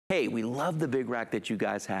hey, we love the big rack that you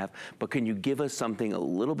guys have, but can you give us something a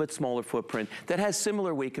little bit smaller footprint that has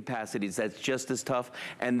similar weight capacities that's just as tough?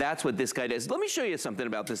 And that's what this guy does. Let me show you something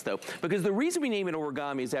about this though, because the reason we name it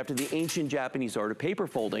origami is after the ancient Japanese art of paper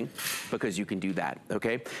folding, because you can do that,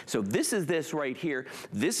 okay? So this is this right here.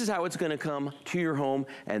 This is how it's gonna come to your home,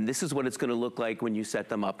 and this is what it's gonna look like when you set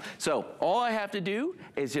them up. So all I have to do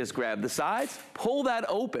is just grab the sides, pull that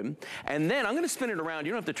open, and then I'm gonna spin it around.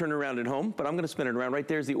 You don't have to turn it around at home, but I'm gonna spin it around. Right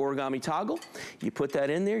there's the origami toggle. You put that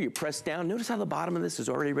in there, you press down. Notice how the bottom of this is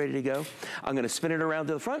already ready to go. I'm gonna spin it around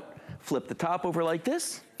to the front, flip the top over like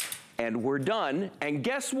this, and we're done. And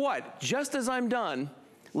guess what? Just as I'm done,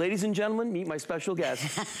 ladies and gentlemen, meet my special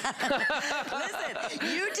guest. Listen,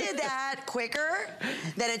 you did that quicker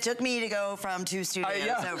than it took me to go from 2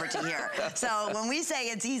 studios over to here. So when we say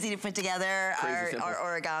it's easy to put together our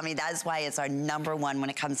origami, that's why it's our #1 when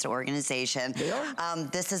it comes to organization. They are.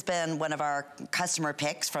 This has been one of our customer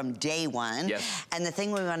picks from day one. Yes. And the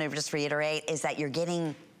thing we want to just reiterate is that you're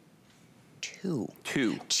getting two.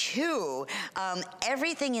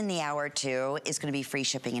 Everything in the hour 2 is going to be free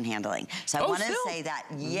shipping and handling. So I want to say that,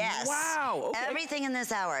 yes. Wow. Okay. Everything in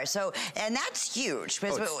this hour. So, and that's huge.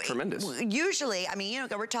 Oh, it's tremendous. Usually, I mean, you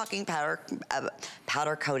know, we're talking powder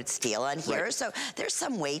coated steel on here. Right. So there's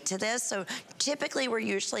some weight to this. So typically we're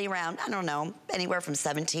usually around, I don't know, anywhere from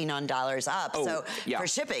 $17 up. Oh, so for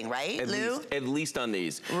shipping, right, Lou? At least on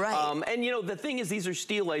these. Right. And you know, the thing is, these are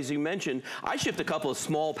steel, as you mentioned. I shipped a couple of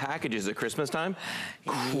small packages at Christmas time.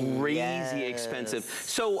 Crazy expensive.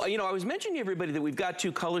 So, you know, I was mentioning to everybody that we've got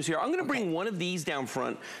 2 colors here. I'm gonna bring one of these down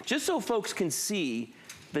front, just so folks can see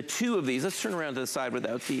the 2 of these. Let's turn around to the side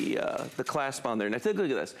without the clasp on there. Now take a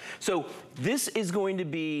look at this. So this is going to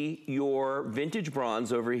be your vintage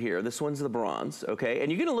bronze over here. This one's the bronze, okay? And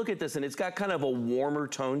you're gonna look at this and it's got kind of a warmer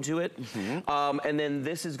tone to it. And then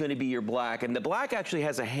this is gonna be your black. And the black actually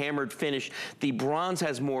has a hammered finish. The bronze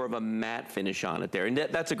has more of a matte finish on it there. And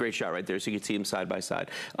that's a great shot right there, so you can see them side by side.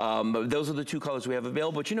 Those are the 2 colors we have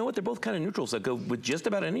available, but you know what? They're both kind of neutrals that go with just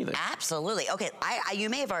about anything. Absolutely. Okay, you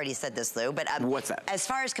may have already said this, Lou, but what's that? As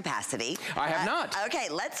far as capacity. I have not. Okay,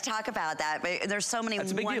 let's talk about that. There's so many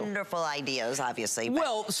wonderful ideas, obviously.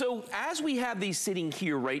 Well, so as we have these sitting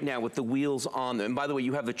here right now with the wheels on them, and by the way,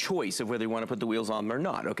 you have the choice of whether you want to put the wheels on them or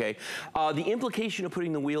not, okay? The implication of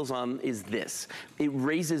putting the wheels on is this. It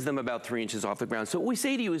raises them about 3 inches off the ground. So what we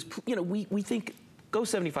say to you is, you know, we think, go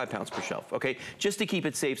 75 pounds per shelf, okay? Just to keep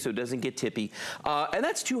it safe so it doesn't get tippy. And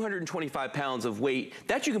that's 225 pounds of weight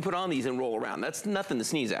that you can put on these and roll around. That's nothing to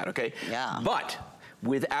sneeze at, okay? Yeah. But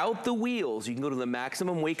without the wheels, you can go to the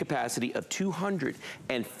maximum weight capacity of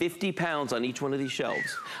 250 pounds on each one of these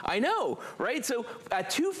shelves. I know, right? So at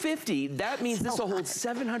 250, that means this will hold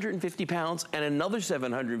 750 pounds and another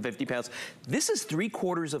 750 pounds. This is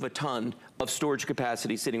 3/4 of a ton of storage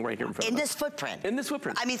capacity sitting right here in front of us. In this footprint. In this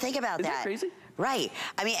footprint. I mean, think about that. Isn't that crazy? Right.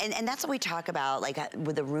 I mean, and that's what we talk about, like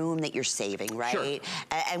with the room that you're saving, right?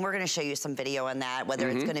 Sure. And we're going to show you some video on that, whether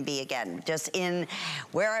it's going to be, again, just in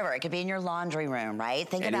wherever. It could be in your laundry room, right?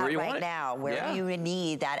 Think about right now, where you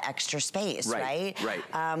need that extra space, right?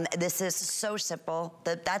 Right. This is so simple.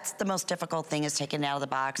 That's the most difficult thing, is taking it out of the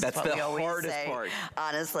box. That's what the we always hardest say, part.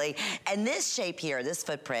 honestly. And this shape here, this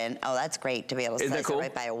footprint, oh, that's great to be able to slice it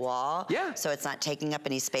right by a wall. Yeah. So it's not taking up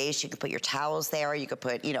any space. You can put your towels there. You could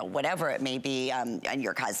put, you know, whatever it may be, and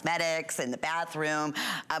your cosmetics in the bathroom.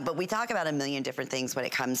 But we talk about a million different things when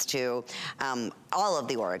it comes to all of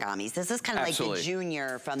the origamis. This is kind of like the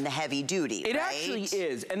junior from the heavy duty, It actually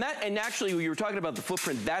is. And actually, when you were talking about the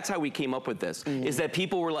footprint, that's how we came up with this, is that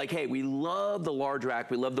people were like, hey, we love the large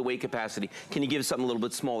rack, we love the weight capacity. Can you give us something a little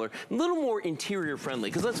bit smaller, a little more interior friendly?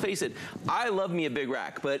 Because let's face it, I love me a big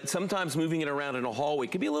rack, but sometimes moving it around in a hallway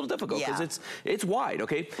can be a little difficult because it's wide,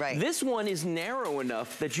 okay? Right. This one is narrow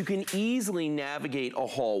enough that you can easily navigate a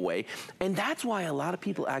hallway, and that's why a lot of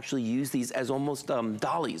people actually use these as almost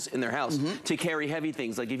dollies in their house to carry heavy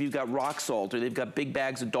things, like if you've got rock salt or they've got big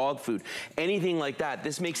bags of dog food, anything like that.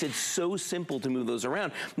 This makes it so simple to move those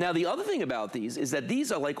around. Now, the other thing about these is that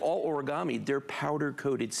these are like all origami, they're powder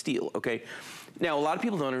coated steel, okay? Now, a lot of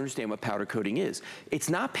people don't understand what powder coating is. It's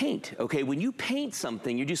not paint, okay? When you paint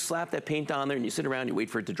something, you just slap that paint on there and you sit around and you wait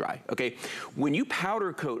for it to dry, okay? When you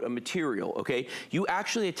powder coat a material, okay, you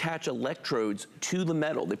actually attach electrodes to the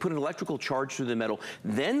metal. They put an electrical charge through the metal,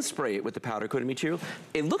 then spray it with the powder coated material.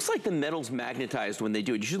 It looks like the metal's magnetized when they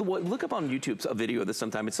do it. You should look up on YouTube a video of this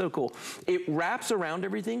sometime. It's so cool. It wraps around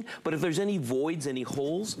everything, but if there's any voids, any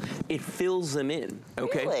holes, it fills them in,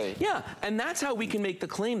 okay? Really? Yeah, and that's how we can make the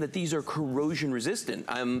claim that these are corrosion resistant,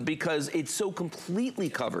 because it's so completely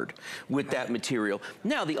covered with that material.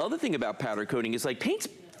 Now, the other thing about powder coating is, like, paint's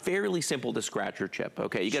fairly simple to scratch or chip,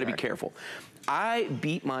 okay? You gotta be careful. I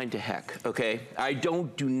beat mine to heck, okay?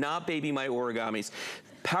 Do not baby my origamis.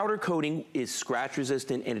 Powder coating is scratch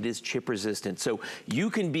resistant and it is chip resistant. So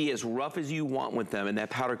you can be as rough as you want with them and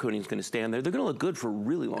that powder coating is gonna stand there. They're gonna look good for a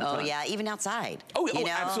really long time. Oh yeah, even outside. Oh,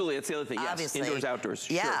 absolutely, that's the other thing, Obviously. Yes, indoors, outdoors.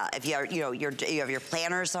 Yeah, if you have your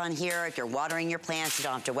planters on here, if you're watering your plants, you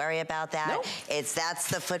don't have to worry about that. Nope. That's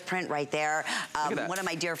the footprint right there. One of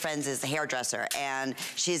my dear friends is a hairdresser and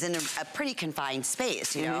she's in a pretty confined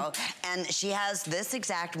space, you know, and she has this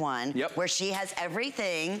exact one where she has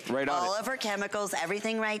everything, all of her chemicals,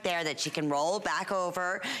 everything right there that she can roll back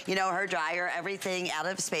over, you know, her dryer, everything out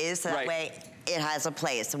of space. So that way it has a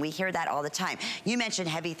place, and we hear that all the time. You mentioned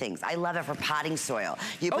heavy things. I love it for potting soil.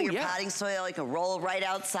 You put your potting soil, you can roll right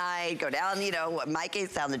outside, go down, you know, in my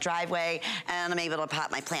case, down the driveway, and I'm able to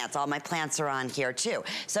pot my plants. All my plants are on here too.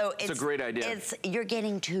 So it's a great idea. You're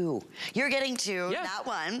getting two. You're getting two, not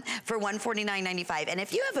one, for $149.95. And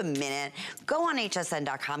if you have a minute, go on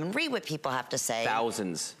hsn.com and read what people have to say.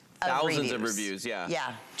 Thousands of reviews, yeah.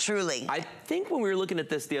 Yeah, truly. I think when we were looking at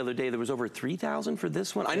this the other day, there was over 3,000 for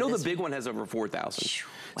this one. I know the big one has over 4,000.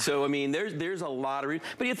 Wow. So, I mean, there's a lot of,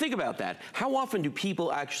 but you think about that. How often do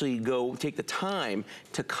people actually go take the time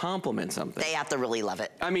to compliment something? They have to really love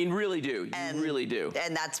it. I mean, really do. You really do.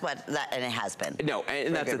 And that's what, and it has been. No,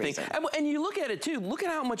 and that's the thing. And you look at it too, look at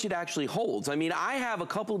how much it actually holds. I mean, I have a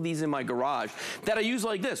couple of these in my garage that I use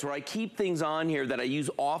like this, where I keep things on here that I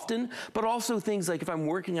use often, but also things like if I'm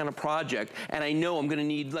working on a project and I know I'm gonna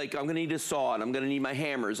need a saw and I'm gonna need my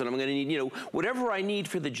hammers and I'm gonna need, you know, whatever I need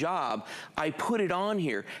for the job, I put it on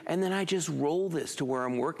here and then I just roll this to where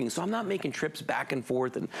I'm working. So I'm not making trips back and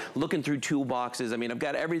forth and looking through toolboxes. I mean, I've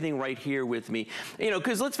got everything right here with me, you know,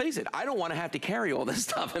 because let's face it, I don't wanna have to carry all this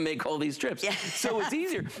stuff and make all these trips. Yeah. So it's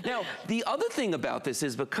easier. Now, the other thing about this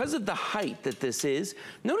is because of the height that this is,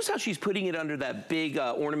 notice how she's putting it under that big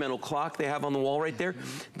ornamental clock they have on the wall right there.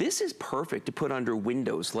 This is perfect to put under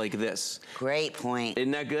windows like this. Great point.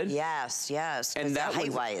 Isn't that good? Yes, yes. And that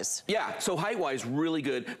height-wise. Yeah, so height-wise, really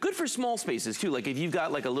good. Good for small spaces too. Like if you've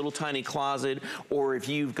got like a little tiny closet, or if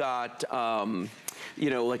you've got, you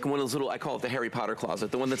know, like one of those little, I call it the Harry Potter closet,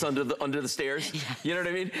 the one that's under the stairs. Yeah. You know what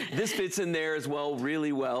I mean? This fits in there as well,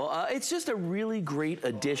 really well. It's just a really great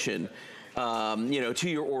addition. You know, to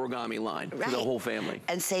your origami line for the whole family.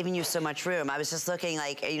 And saving you so much room. I was just looking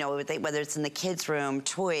like, you know, whether it's in the kids' room,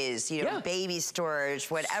 toys, you know, baby storage,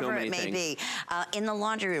 whatever it may be. In the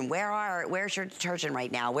laundry room, where's your detergent right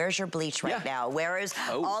now? Where's your bleach right now? Where is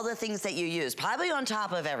all the things that you use? Probably on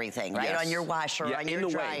top of everything, right? On your washer, on your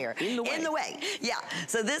dryer. In the way. Yeah.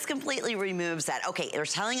 So this completely removes that. Okay, they're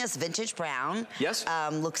telling us vintage brown. Yes.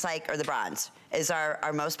 Looks like, or the bronze is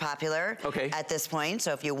our most popular at this point.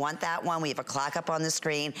 So if you want that one, we have a clock up on the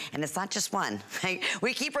screen, and it's not just one, right?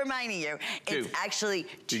 We keep reminding you, it's actually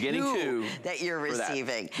two that you're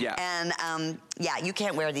receiving. That. Yeah. And yeah, you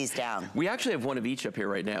can't wear these down. We actually have one of each up here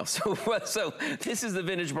right now. So this is the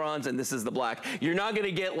vintage bronze and this is the black. You're not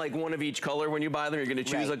gonna get like one of each color when you buy them, you're gonna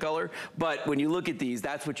choose a color. But when you look at these,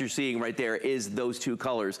 that's what you're seeing right there is those two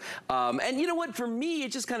colors. And you know what, for me,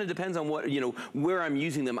 it just kind of depends on what, you know, where I'm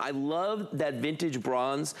using them. I love that vintage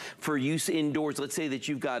bronze for use indoors. Let's say that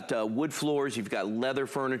you've got wood floors, you've got leather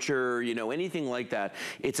furniture, you know, anything like that.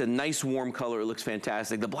 It's a nice warm color, it looks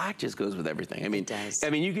fantastic. The black just goes with everything. I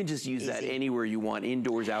mean, you can just use that anywhere you want,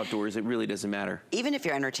 indoors, outdoors, it really doesn't matter. Even if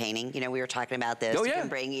you're entertaining, you know, we were talking about this. You can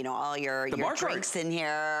bring, you know, all your drinks in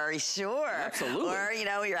here, Absolutely. Or, you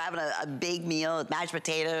know, you're having a big meal with mashed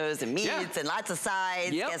potatoes and meats and lots of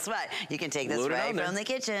sides. Guess what? You can take this right from the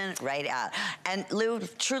kitchen, right out. And Lou,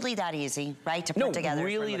 truly that easy, right, to put together.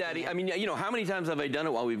 Really that easy. I mean, you know, how many times have I done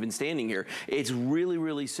it while we've been standing here? It's really,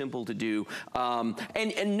 really simple to do.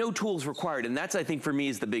 And no tools required. And that's, I think, for me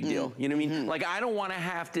is the big deal. You know what I mean? Like, I don't want to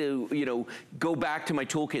have to, you know, go back to my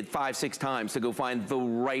toolkit 5-6 times to go find the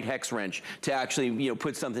right hex wrench to actually, you know,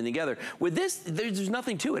 put something together. With this, there's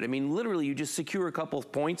nothing to it. I mean, literally, you just secure a couple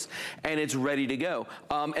of points and it's ready to go.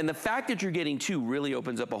 And the fact that you're getting two really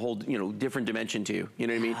opens up a whole, you know, different dimension to you. You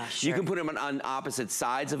know what I mean? You can put them on opposite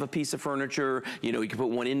sides of a piece of furniture. You know, you can put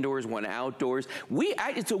one indoors, one outdoors.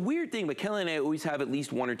 It's a weird thing, but Kelly and I always have at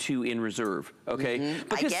least one or two in reserve, okay?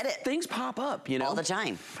 Because I get it. Things pop up, you know? All the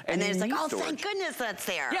time. And then it's like, oh, thank goodness that's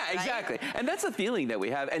there. Yeah, exactly. And that's the feeling that we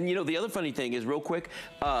have. And you know, the other funny thing is, real quick,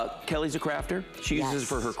 Kelly's a crafter. She uses it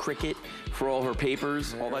for her Cricut, for all her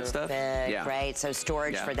papers, all that stuff. Right, so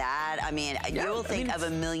storage for that. I mean, you'll think of a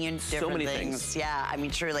million different things. Yeah, I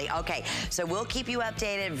mean, truly. Okay, so we'll keep you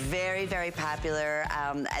updated. Very, very popular,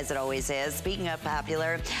 as it always is. Speaking of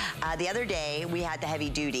popular, the other day, we had the heavy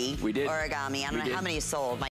duty origami. I don't know how many sold.